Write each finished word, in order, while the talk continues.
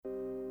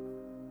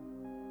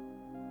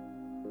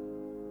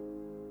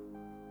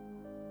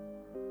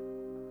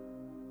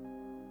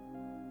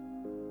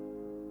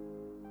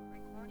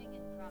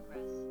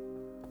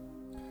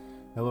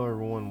Hello,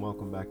 everyone.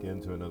 Welcome back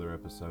into another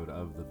episode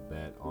of the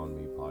Bet on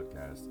Me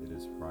podcast. It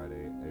is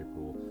Friday,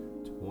 April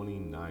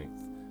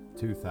 29th,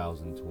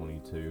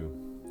 2022,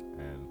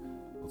 and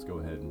let's go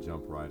ahead and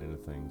jump right into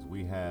things.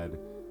 We had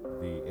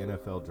the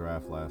NFL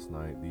draft last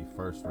night, the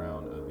first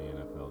round of the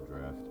NFL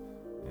draft,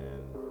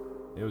 and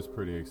it was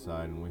pretty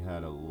exciting. We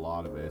had a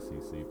lot of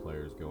SEC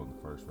players go in the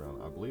first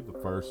round. I believe the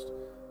first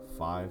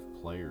five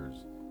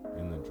players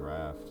in the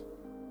draft.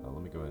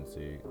 Let me go ahead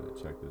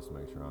and check this,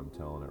 make sure I'm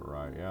telling it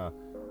right. Yeah,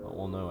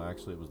 well, no,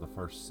 actually, it was the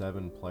first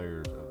seven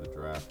players of the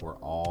draft were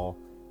all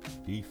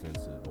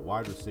defensive. A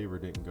wide receiver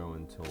didn't go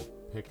until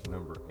pick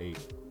number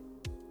 8.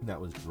 That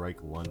was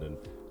Drake London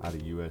out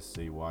of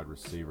USC, wide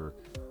receiver,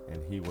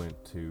 and he went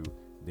to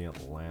the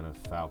Atlanta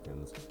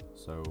Falcons.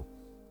 So,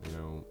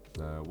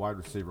 the wide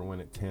receiver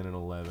went at 10 and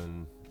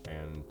 11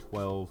 and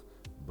 12,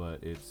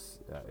 but it's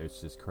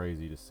just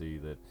crazy to see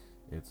that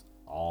it's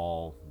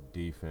all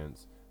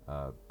defense.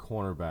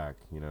 Cornerback,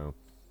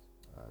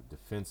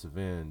 defensive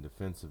end.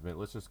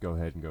 Let's just go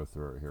ahead and go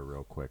through it here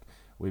real quick.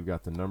 We've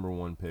got the number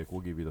 1 pick.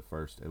 We'll give you the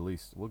first, at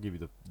least we'll give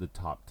you the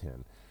top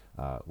 10.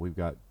 We've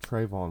got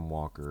Trayvon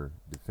Walker,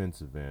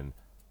 defensive end,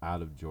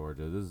 out of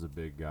Georgia. This is a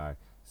big guy,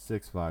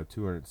 6'5",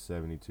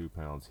 272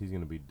 pounds. He's going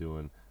to be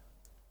doing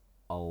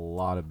a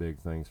lot of big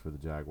things for the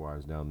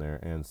Jaguars down there.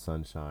 And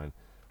Sunshine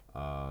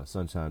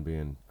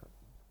being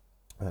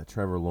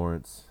Trevor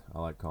Lawrence.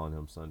 I like calling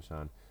him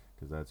Sunshine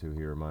because that's who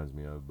he reminds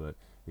me of. But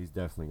he's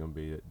definitely going to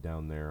be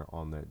down there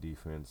on that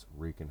defense,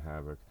 wreaking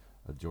havoc.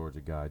 A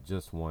Georgia guy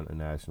just won a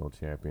national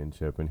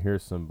championship. And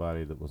here's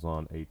somebody that was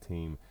on a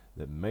team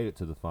that made it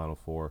to the Final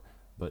Four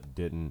but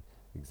didn't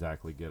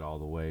exactly get all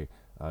the way.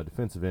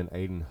 Defensive end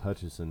Aiden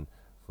Hutchinson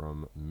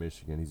from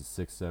Michigan. He's a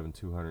 6'7",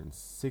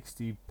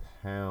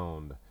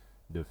 260-pound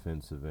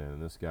defensive end.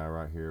 And this guy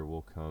right here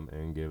will come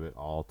and give it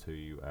all to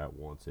you at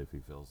once if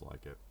he feels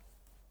like it.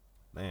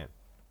 Man.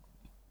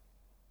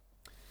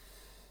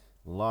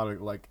 A lot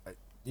of,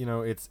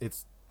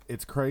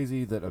 it's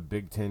crazy that a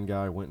Big Ten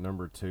guy went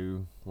number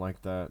 2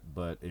 like that,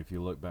 but if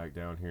you look back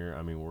down here,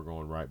 we're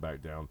going right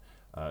back down.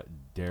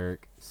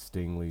 Derek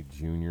Stingley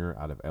Jr.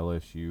 out of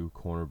LSU,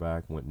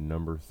 cornerback, went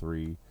number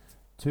 3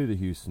 to the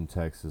Houston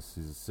Texans.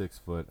 He's a 6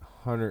 foot,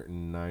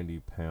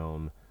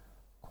 190-pound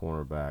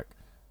cornerback.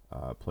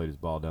 Played his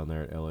ball down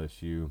there at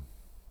LSU.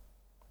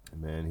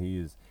 Man,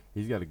 he's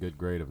got a good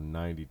grade of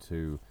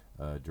 92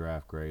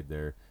 draft grade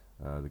there.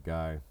 The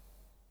guy,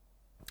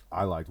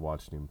 I liked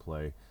watching him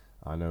play.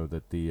 I know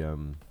that the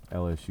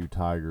LSU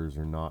Tigers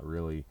are not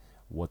really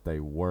what they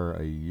were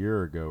a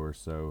year ago or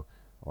so,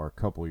 or a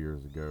couple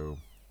years ago,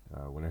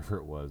 whenever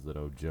it was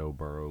that Joe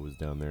Burrow was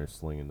down there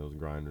slinging those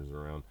grinders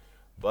around.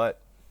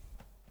 But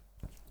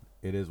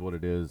it is what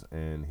it is,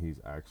 and he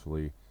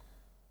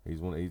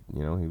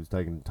was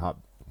taking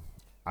top.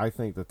 I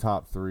think the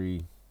top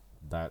 3,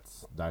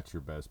 that's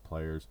your best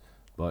players.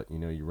 But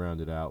you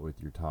round it out with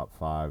your top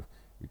 5,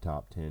 your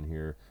top 10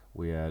 here.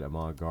 We had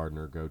Ahmad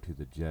Gardner go to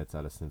the Jets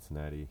out of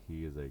Cincinnati.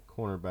 He is a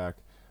cornerback,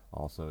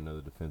 also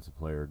another defensive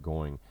player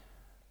going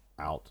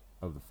out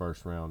of the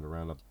first round. To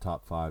round up the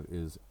top 5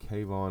 is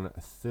Kayvon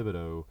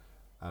Thibodeau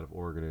out of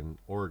Oregon.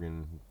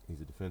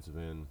 He's a defensive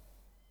end.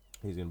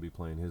 He's going to be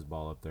playing his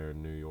ball up there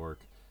in New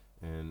York.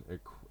 And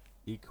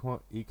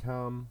Ikwanu,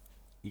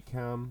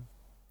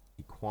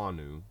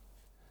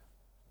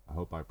 I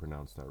hope I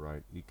pronounced that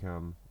right,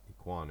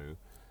 Ikwanu,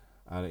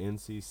 out of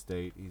NC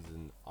State. He's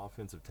an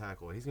offensive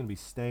tackle. He's going to be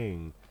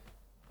staying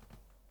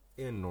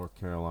in North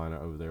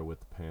Carolina over there with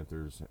the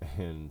Panthers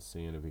and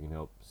seeing if he can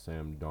help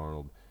Sam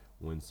Darnold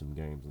win some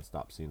games and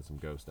stop seeing some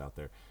ghosts out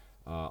there.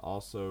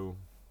 Also,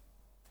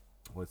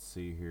 let's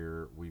see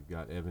here. We've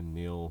got Evan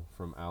Neal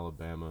from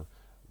Alabama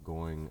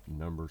going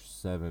number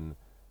 7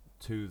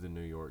 to the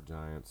New York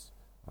Giants,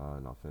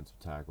 an offensive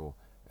tackle.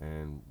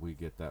 And we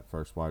get that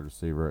first wide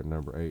receiver at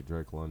number 8,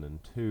 Drake London,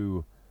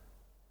 to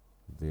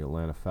the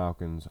Atlanta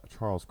Falcons.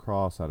 Charles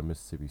Cross out of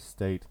Mississippi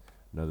State,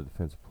 another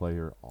defensive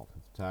player,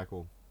 offensive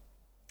tackle,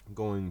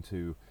 going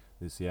to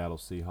the Seattle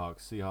Seahawks.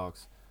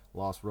 Seahawks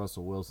lost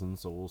Russell Wilson,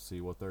 so we'll see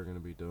what they're going to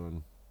be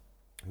doing.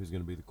 Who's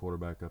going to be the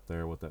quarterback up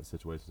there, what that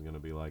situation is going to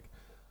be like.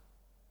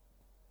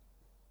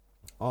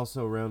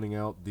 Also rounding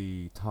out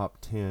the top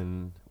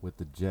 10 with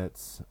the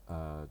Jets,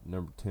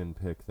 number 10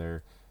 pick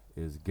there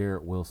is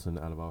Garrett Wilson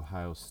out of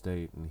Ohio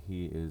State, and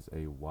he is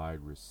a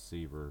wide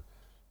receiver.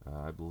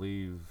 I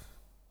believe,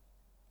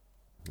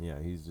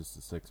 he's just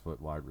a 6 foot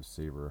wide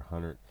receiver,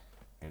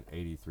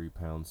 183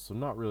 pounds. So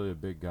not really a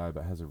big guy,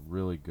 but has a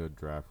really good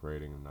draft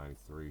rating of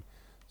 93.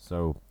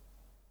 So,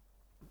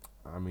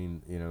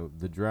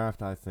 the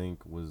draft I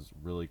think was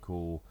really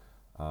cool.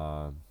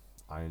 I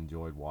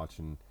enjoyed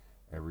watching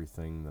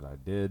everything that I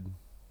did.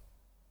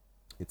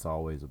 It's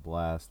always a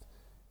blast.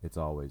 It's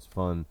always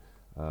fun.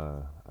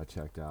 I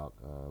checked out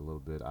a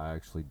little bit. I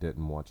actually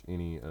didn't watch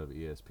any of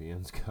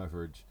ESPN's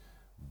coverage,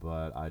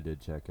 but I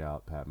did check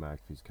out Pat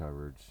McAfee's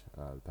coverage,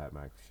 the Pat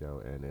McAfee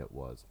Show, and it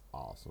was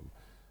awesome.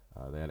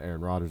 They had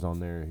Aaron Rodgers on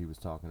there. He was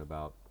talking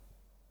about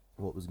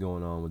what was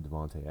going on with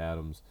Davante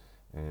Adams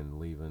and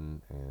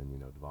leaving,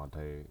 and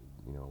Davante,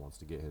 wants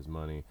to get his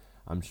money.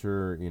 I'm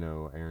sure,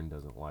 Aaron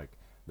doesn't like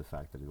the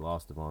fact that he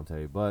lost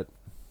Devontae, but,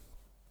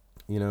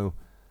 you know,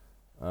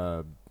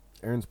 uh,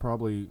 Aaron's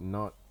probably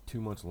not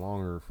too much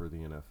longer for the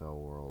NFL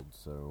world,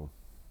 so,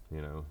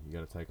 you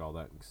got to take all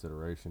that in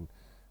consideration.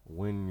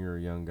 When you're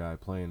a young guy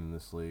playing in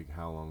this league,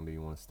 how long do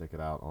you want to stick it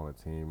out on a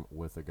team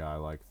with a guy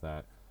like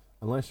that?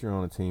 Unless you're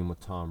on a team with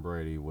Tom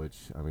Brady,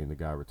 which, the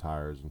guy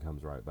retires and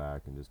comes right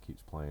back and just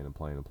keeps playing and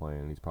playing and playing,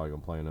 and he's probably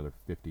going to play another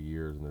 50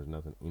 years, and there's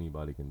nothing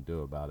anybody can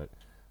do about it.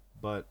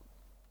 But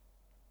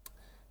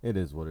it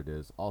is what it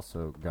is.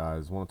 Also,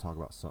 guys, I want to talk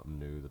about something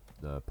new that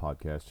the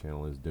podcast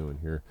channel is doing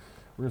here.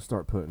 We're going to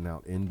start putting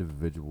out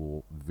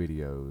individual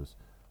videos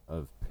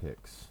of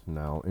picks.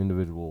 Now,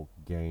 individual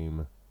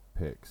game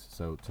picks.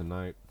 So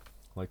tonight,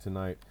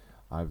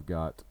 I've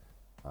got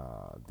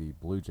the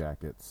Blue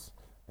Jackets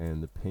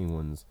and the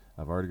Penguins.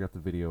 I've already got the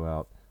video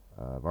out.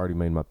 I've already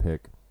made my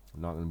pick.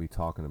 I'm not going to be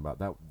talking about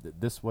that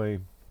this way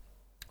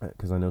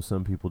because I know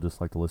some people just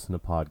like to listen to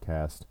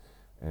podcasts.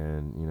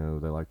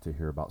 And, they like to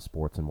hear about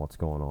sports and what's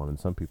going on. And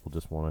some people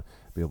just want to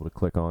be able to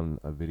click on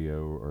a video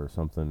or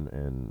something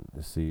and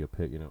see a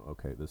pick,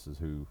 okay, this is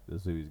who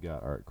he's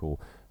got. All right, cool.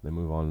 They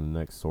move on to the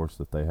next source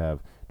that they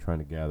have, trying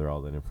to gather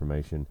all that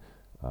information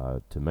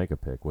to make a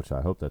pick, which I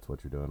hope that's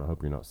what you're doing. I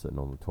hope you're not sitting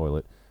on the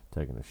toilet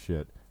taking a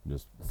shit and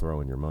just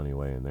throwing your money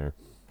away in there.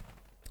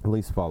 At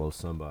least follow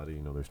somebody.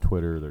 There's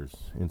Twitter, there's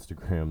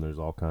Instagram, there's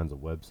all kinds of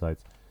websites,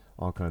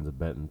 all kinds of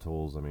betting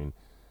tools.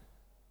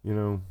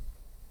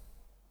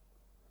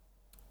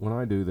 When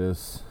I do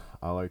this,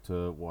 I like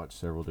to watch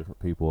several different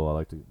people. I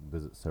like to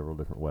visit several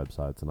different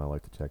websites, and I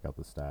like to check out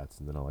the stats,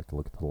 and then I like to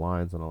look at the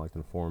lines, and I like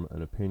to form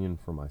an opinion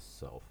for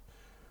myself.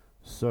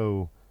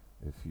 So,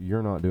 if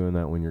you're not doing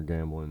that when you're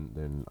gambling,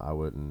 then I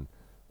wouldn't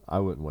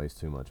waste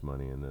too much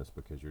money in this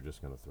because you're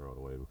just going to throw it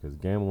away, because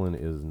gambling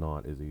is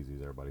not as easy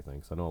as everybody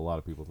thinks. I know a lot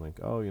of people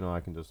think, I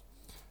can just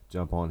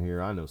jump on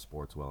here. I know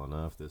sports well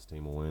enough. This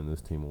team will win.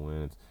 This team will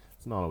win.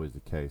 It's not always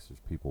the case.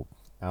 There's people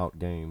out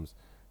games.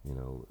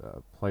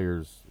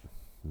 Players'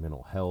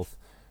 mental health.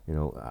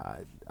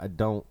 I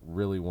don't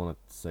really want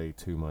to say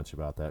too much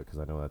about that because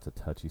I know that's a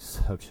touchy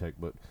subject,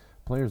 but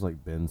players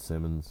like Ben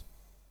Simmons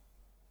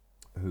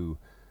who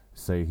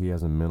say he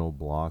has a mental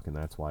block and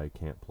that's why he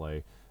can't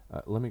play.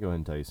 Let me go ahead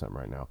and tell you something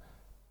right now.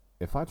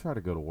 If I try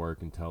to go to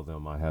work and tell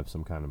them I have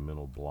some kind of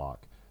mental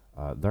block,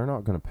 they're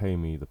not going to pay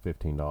me the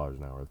 $15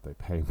 an hour that they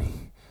pay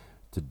me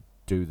to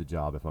do the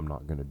job if I'm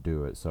not going to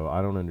do it. So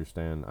I don't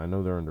understand. I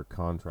know they're under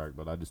contract,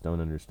 but I just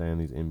don't understand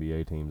these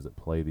NBA teams that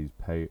pay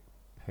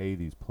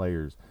these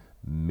players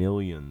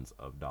millions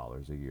of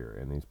dollars a year,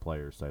 and these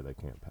players say they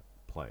can't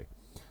play.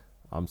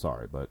 I'm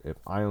sorry, but if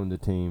I owned a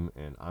team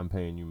and I'm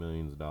paying you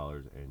millions of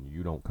dollars and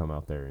you don't come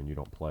out there and you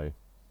don't play,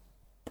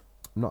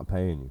 I'm not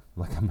paying you.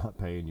 I'm not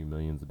paying you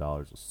millions of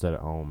dollars to sit at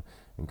home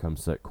and come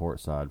sit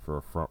courtside for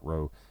a front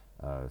row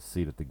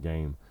seat at the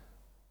game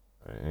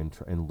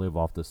and live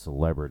off the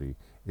celebrity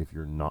if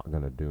you're not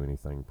going to do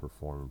anything,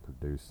 perform and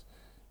produce.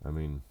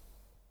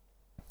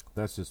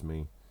 That's just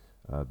me.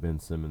 Ben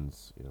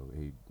Simmons,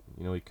 he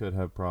could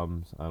have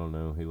problems. I don't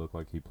know. He looked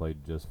like he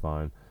played just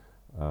fine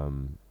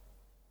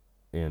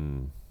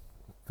in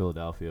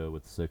Philadelphia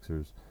with the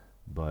Sixers,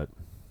 but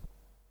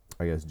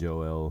I guess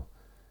Joel.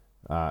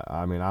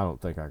 I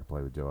don't think I could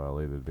play with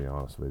Joel either, to be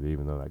honest with you,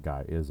 even though that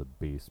guy is a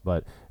beast.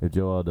 But if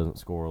Joel doesn't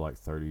score like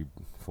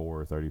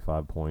 34,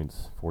 35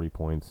 points, 40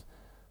 points,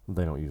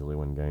 they don't usually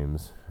win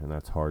games, and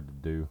that's hard to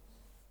do.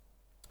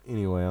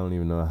 Anyway, I don't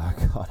even know how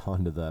I got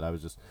onto that. I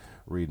was just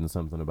reading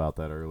something about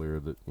that earlier,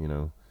 that,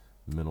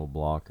 mental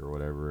block or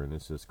whatever, and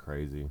it's just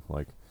crazy.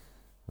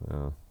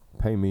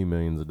 Pay me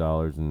millions of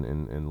dollars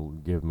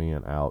and give me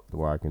an out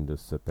where I can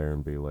just sit there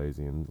and be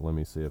lazy, and let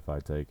me see if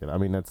I take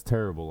it. That's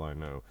terrible, I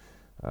know.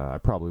 I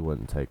probably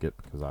wouldn't take it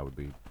because I would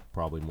be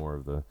probably more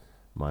of the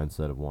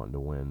mindset of wanting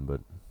to win,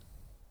 but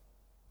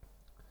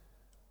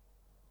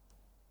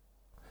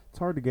it's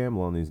hard to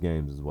gamble on these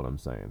games is what I'm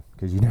saying,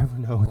 because you never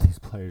know what these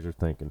players are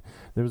thinking.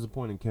 There was a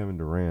point in Kevin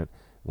Durant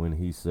when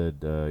he said,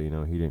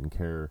 he didn't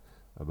care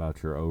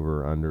about your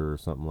over or under or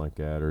something like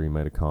that, or he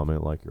made a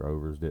comment like your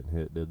overs didn't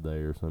hit, did they,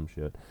 or some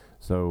shit.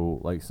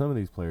 So, some of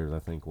these players I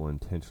think will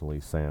intentionally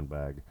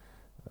sandbag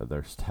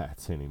their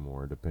stats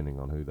anymore, depending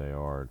on who they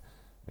are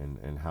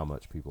and how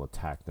much people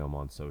attack them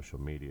on social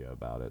media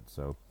about it.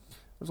 So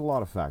there's a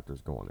lot of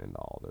factors going into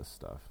all this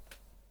stuff.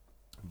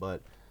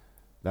 But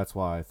that's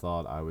why I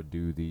thought I would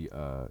do the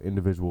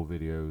individual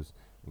videos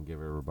and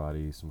give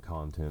everybody some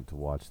content to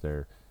watch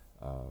there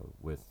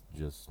with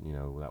just,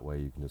 that way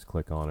you can just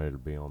click on it. It'll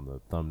be on the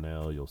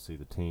thumbnail. You'll see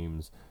the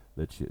teams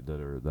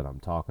that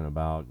I'm talking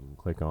about, and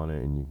click on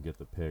it and you can get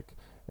the pick,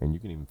 and you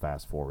can even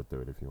fast forward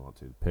through it if you want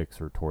to. The picks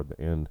are toward the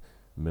end,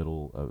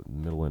 middle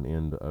and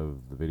end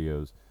of the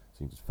videos.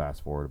 So you can just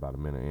fast forward about a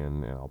minute in,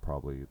 and that'll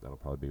probably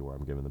be where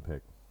I'm giving the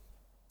pick,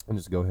 and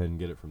just go ahead and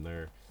get it from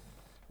there.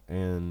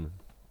 And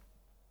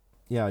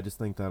yeah, I just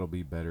think that'll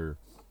be better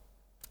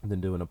than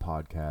doing a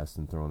podcast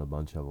and throwing a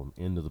bunch of them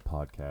into the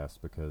podcast,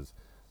 because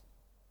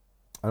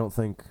I don't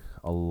think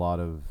a lot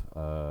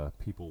of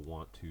people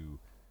want to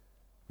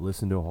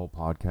listen to a whole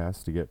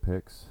podcast to get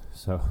picks.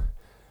 So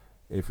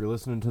if you're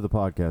listening to the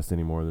podcast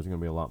anymore, there's going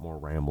to be a lot more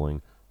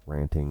rambling,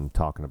 ranting,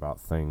 talking about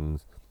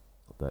things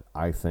that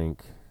I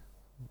think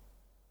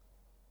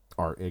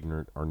are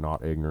ignorant or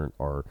not ignorant,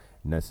 or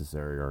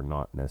necessary or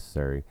not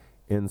necessary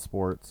in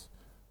sports.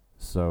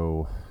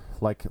 So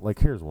like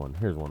here's one.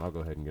 I'll go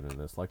ahead and get into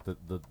this. Like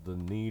the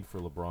need for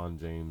LeBron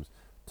James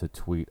to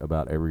tweet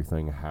about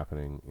everything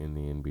happening in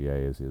the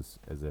NBA is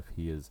as if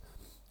he is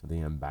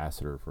the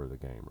ambassador for the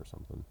game or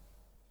something.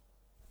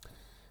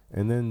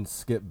 And then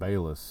Skip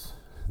Bayless,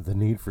 the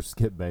need for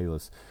Skip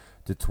Bayless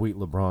to tweet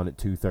LeBron at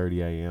 2:30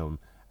 a.m.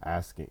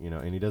 asking,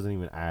 and he doesn't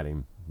even add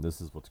him. This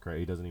is what's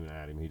crazy. He doesn't even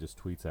add him. He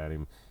just tweets at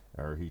him,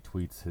 or he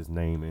tweets his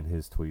name in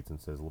his tweets and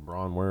says,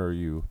 "LeBron, where are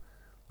you?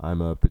 I'm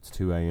up. It's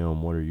 2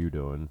 a.m. What are you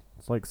doing?"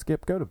 It's like,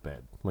 Skip, go to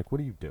bed. Like, what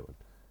are you doing?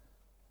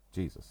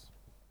 Jesus.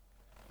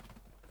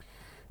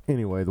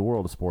 Anyway, the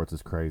world of sports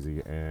is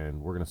crazy,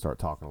 and we're going to start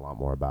talking a lot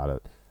more about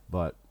it.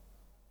 But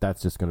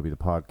that's just going to be the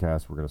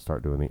podcast. We're going to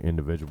start doing the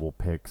individual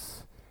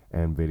picks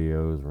and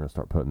videos. We're going to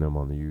start putting them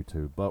on the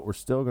YouTube. But we're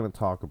still going to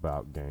talk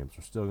about games.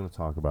 We're still going to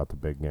talk about the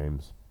big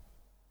games.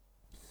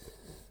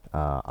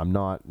 I'm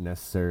not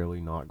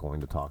necessarily not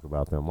going to talk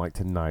about them. Like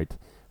tonight,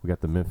 we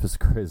got the Memphis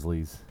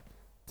Grizzlies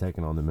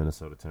taking on the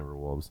Minnesota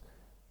Timberwolves.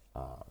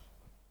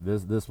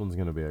 This one's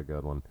going to be a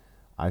good one.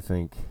 I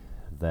think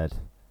that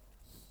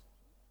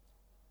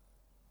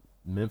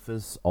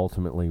Memphis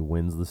ultimately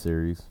wins the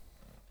series.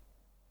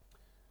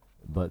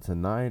 But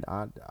tonight,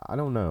 I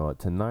don't know.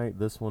 Tonight,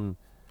 this one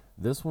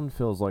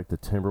feels like the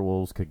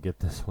Timberwolves could get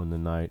this one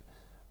tonight,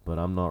 but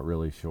I'm not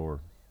really sure.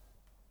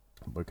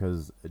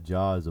 Because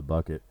Ja is a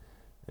bucket,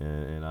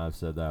 and I've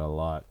said that a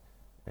lot.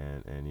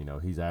 And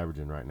he's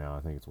averaging right now,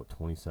 I think it's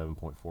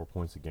 27.4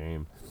 points a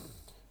game,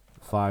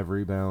 5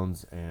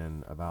 rebounds,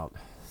 and about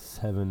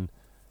 7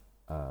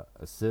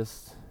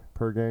 assists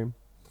per game.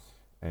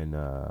 And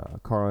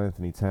Karl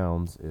Anthony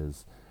Towns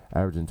is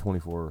averaging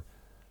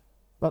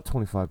about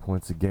 25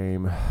 points a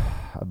game,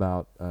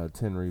 about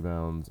 10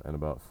 rebounds, and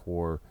about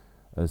 4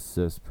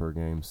 assists per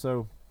game.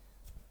 So,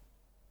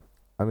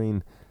 I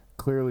mean,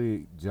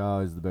 clearly Ja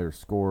is the better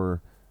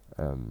scorer.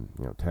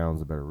 Towns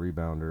the better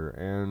rebounder,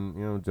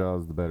 and Ja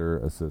is the better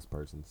assist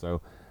person.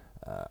 So,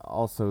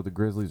 also the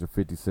Grizzlies are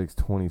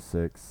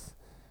 56-26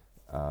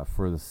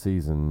 for the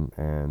season,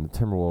 and the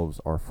Timberwolves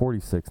are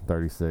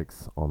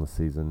 46-36 on the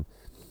season.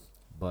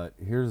 But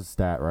here's a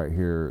stat right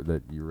here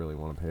that you really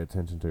want to pay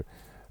attention to.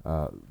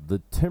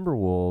 The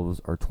Timberwolves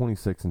are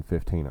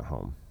 26-15 at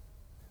home.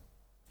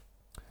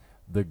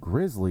 The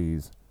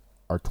Grizzlies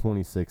are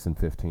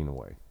 26-15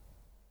 away.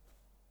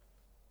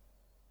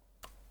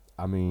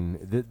 I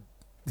mean,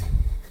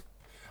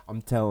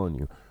 I'm telling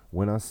you,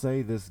 when I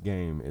say this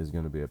game is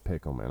going to be a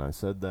pick'em, and I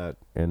said that,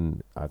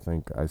 and I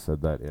think I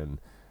said that in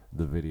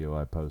the video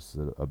I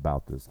posted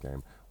about this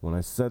game. When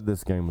I said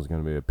this game was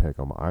going to be a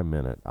pick'em, I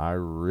meant it. I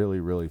really,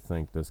 really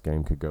think this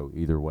game could go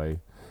either way.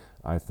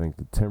 I think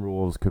the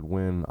Timberwolves could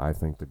win. I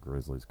think the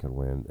Grizzlies could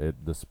win.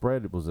 The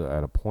spread was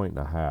at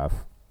 1.5.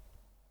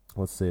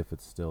 Let's see if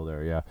it's still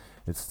there. Yeah,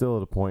 it's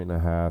still at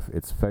 1.5.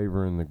 It's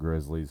favoring the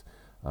Grizzlies.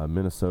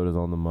 Minnesota's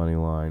on the money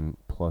line,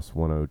 plus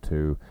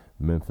 102.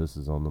 Memphis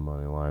is on the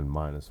money line,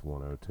 minus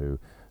 102.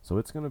 So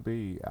it's going to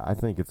be, I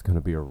think it's going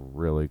to be a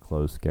really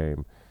close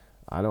game.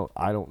 I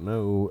don't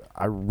know.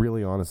 I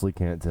really honestly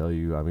can't tell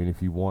you. I mean,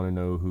 if you want to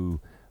know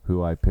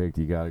who I picked,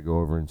 you got to go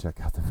over and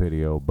check out the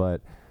video. But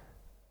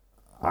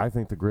I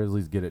think the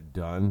Grizzlies get it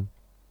done.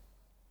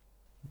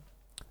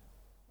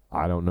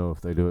 I don't know if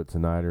they do it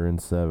tonight or in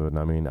 7.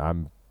 I mean,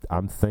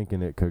 I'm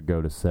thinking it could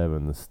go to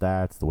 7. The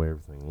stats, the way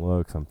everything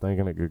looks, I'm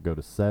thinking it could go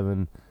to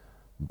 7.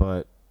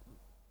 But,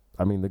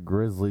 I mean, the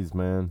Grizzlies,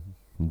 man,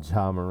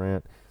 Ja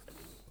Morant,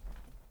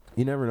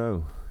 you never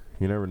know.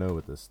 You never know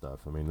with this stuff.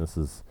 I mean,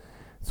 that's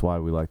why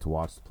we like to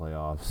watch the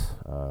playoffs,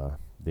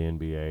 the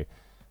NBA.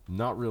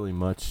 Not really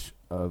much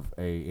of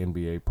a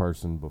NBA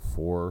person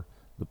before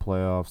the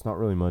playoffs. Not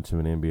really much of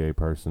an NBA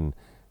person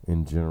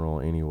in general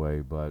anyway,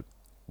 but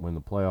when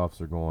the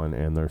playoffs are going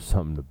and there's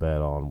something to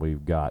bet on,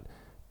 we've got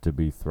to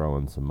be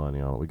throwing some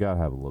money on it. We got to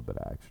have a little bit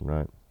of action,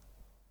 right?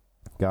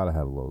 Got to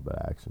have a little bit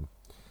of action.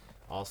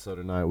 Also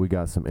tonight, we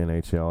got some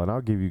NHL, and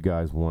I'll give you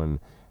guys one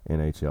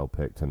NHL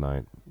pick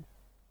tonight.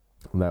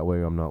 That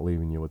way I'm not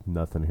leaving you with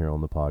nothing here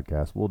on the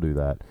podcast. We'll do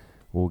that.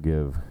 We'll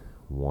give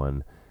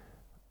one.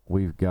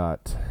 We've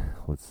got,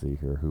 let's see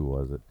here, who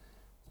was it?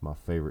 It's my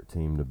favorite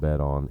team to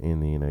bet on in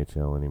the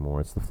NHL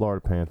anymore. It's the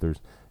Florida Panthers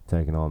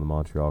taking on the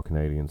Montreal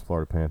Canadiens.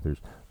 Florida Panthers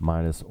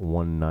minus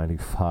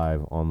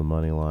 195 on the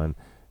money line.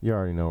 You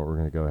already know what we're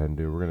going to go ahead and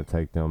do. We're going to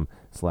take them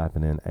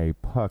slapping in a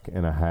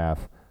 $1.50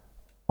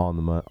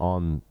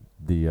 on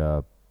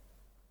the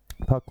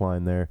puck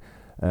line there.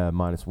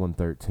 Minus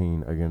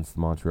 113 against the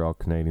Montreal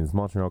Canadiens.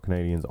 Montreal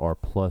Canadiens are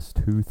plus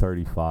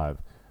 235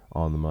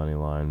 on the money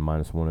line,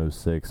 minus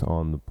 106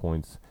 on the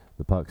points,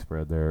 the puck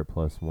spread there,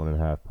 plus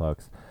 1.5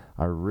 pucks.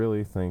 I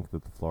really think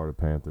that the Florida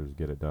Panthers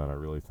get it done. I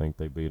really think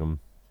they beat them.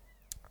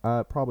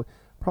 Probably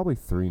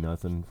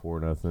 3-0,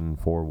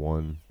 4-0,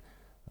 4-1.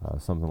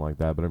 something like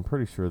that. But I'm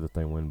pretty sure that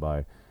they win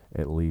by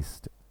at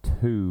least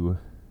 2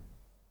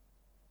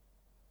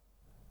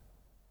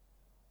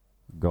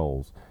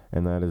 goals,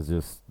 and that is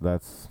just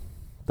that's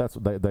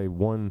they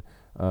won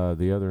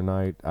the other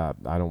night.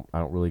 I don't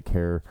really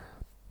care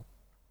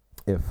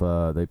if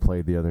they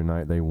played the other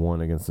night. They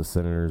won against the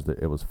Senators.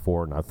 It was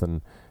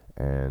 4-0,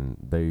 and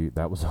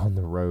that was on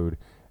the road,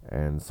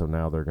 and so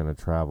now they're going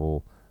to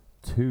travel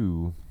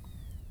to.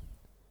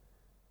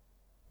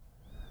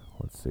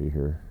 Let's see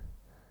here.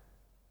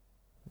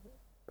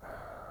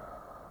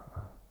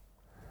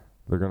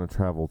 They're going to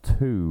travel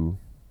to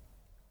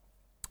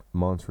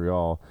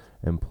Montreal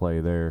and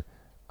play there.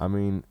 I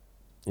mean,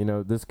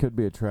 this could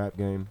be a trap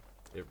game.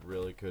 It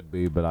really could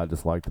be, but I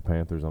just like the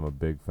Panthers. I'm a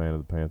big fan of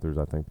the Panthers.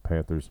 I think the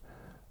Panthers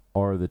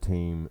are the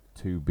team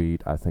to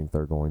beat. I think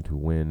they're going to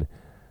win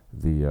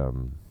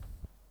the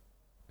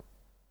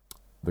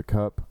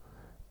Cup.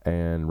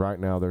 And right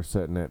now they're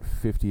sitting at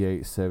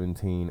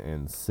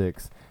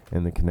 58-17-6,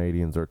 and the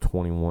Canadians are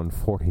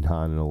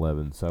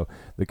 21-49-11. So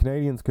the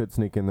Canadians could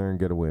sneak in there and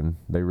get a win.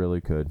 They really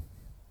could.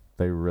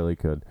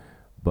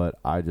 But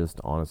I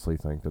just honestly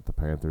think that the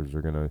Panthers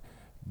are going to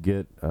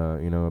get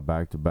a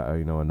back-to-back,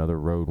 another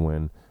road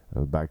win,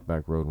 a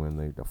back-to-back road win.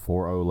 They got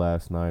 4-0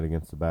 last night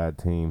against a bad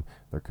team.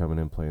 They're coming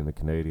in playing the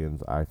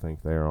Canadians. I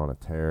think they're on a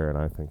tear, and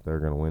I think they're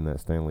going to win that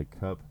Stanley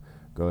Cup.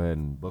 Go ahead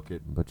and book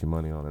it and put your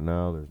money on it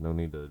now. There's no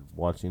need to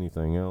watch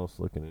anything else,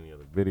 look at any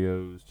other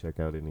videos, check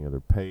out any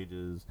other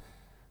pages.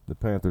 The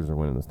Panthers are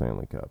winning the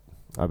Stanley Cup.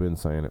 I've been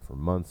saying it for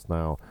months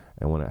now,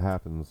 and when it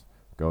happens,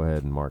 go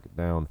ahead and mark it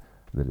down.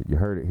 That you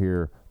heard it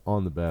here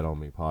on the Bet On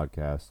Me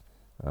podcast.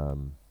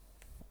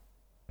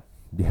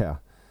 Yeah,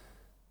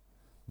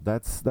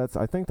 that's.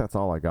 I think that's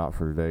all I got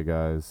for today,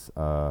 guys.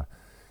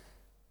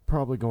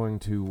 Probably going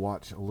to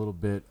watch a little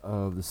bit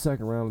of the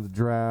second round of the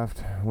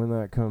draft when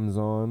that comes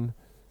on.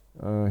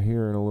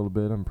 Here in a little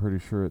bit. I'm pretty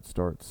sure it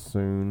starts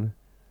soon.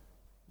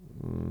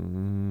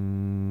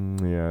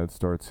 Yeah, it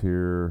starts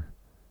here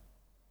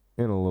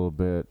in a little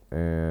bit,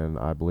 and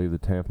I believe the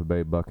Tampa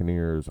Bay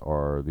Buccaneers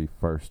are the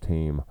first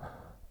team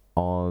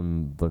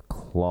on the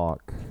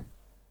clock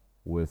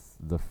with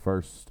the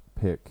first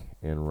pick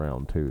in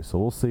round 2. So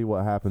we'll see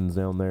what happens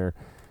down there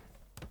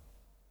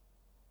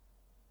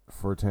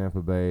for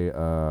Tampa Bay.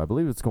 I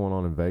believe it's going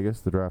on in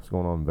Vegas. The draft's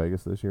going on in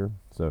Vegas this year.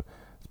 So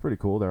it's pretty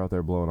cool. They're out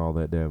there blowing all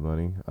that damn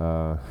money.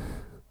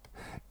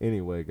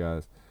 Anyway,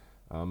 guys,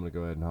 I'm going to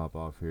go ahead and hop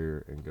off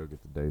here and go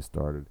get the day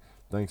started.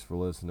 Thanks for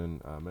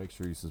listening. Make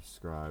sure you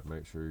subscribe.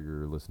 Make sure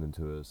you're listening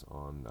to us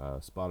on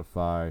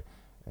Spotify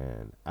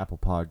and Apple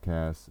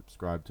Podcasts.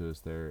 Subscribe to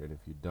us there. And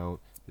if you don't,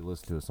 if you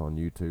listen to us on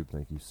YouTube,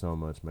 thank you so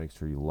much. Make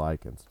sure you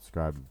like and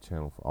subscribe to the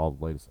channel for all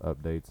the latest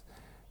updates.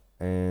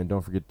 And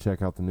don't forget to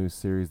check out the new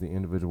series, the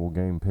individual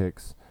game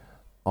picks,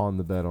 on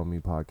the Bet On Me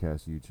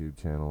podcast YouTube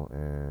channel.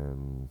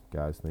 And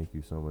guys, thank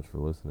you so much for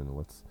listening.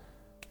 Let's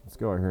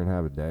go out here and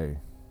have a day.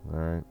 All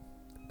right,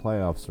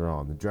 playoffs are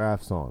on, the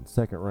draft's on,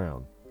 second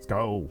round. Let's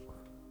go.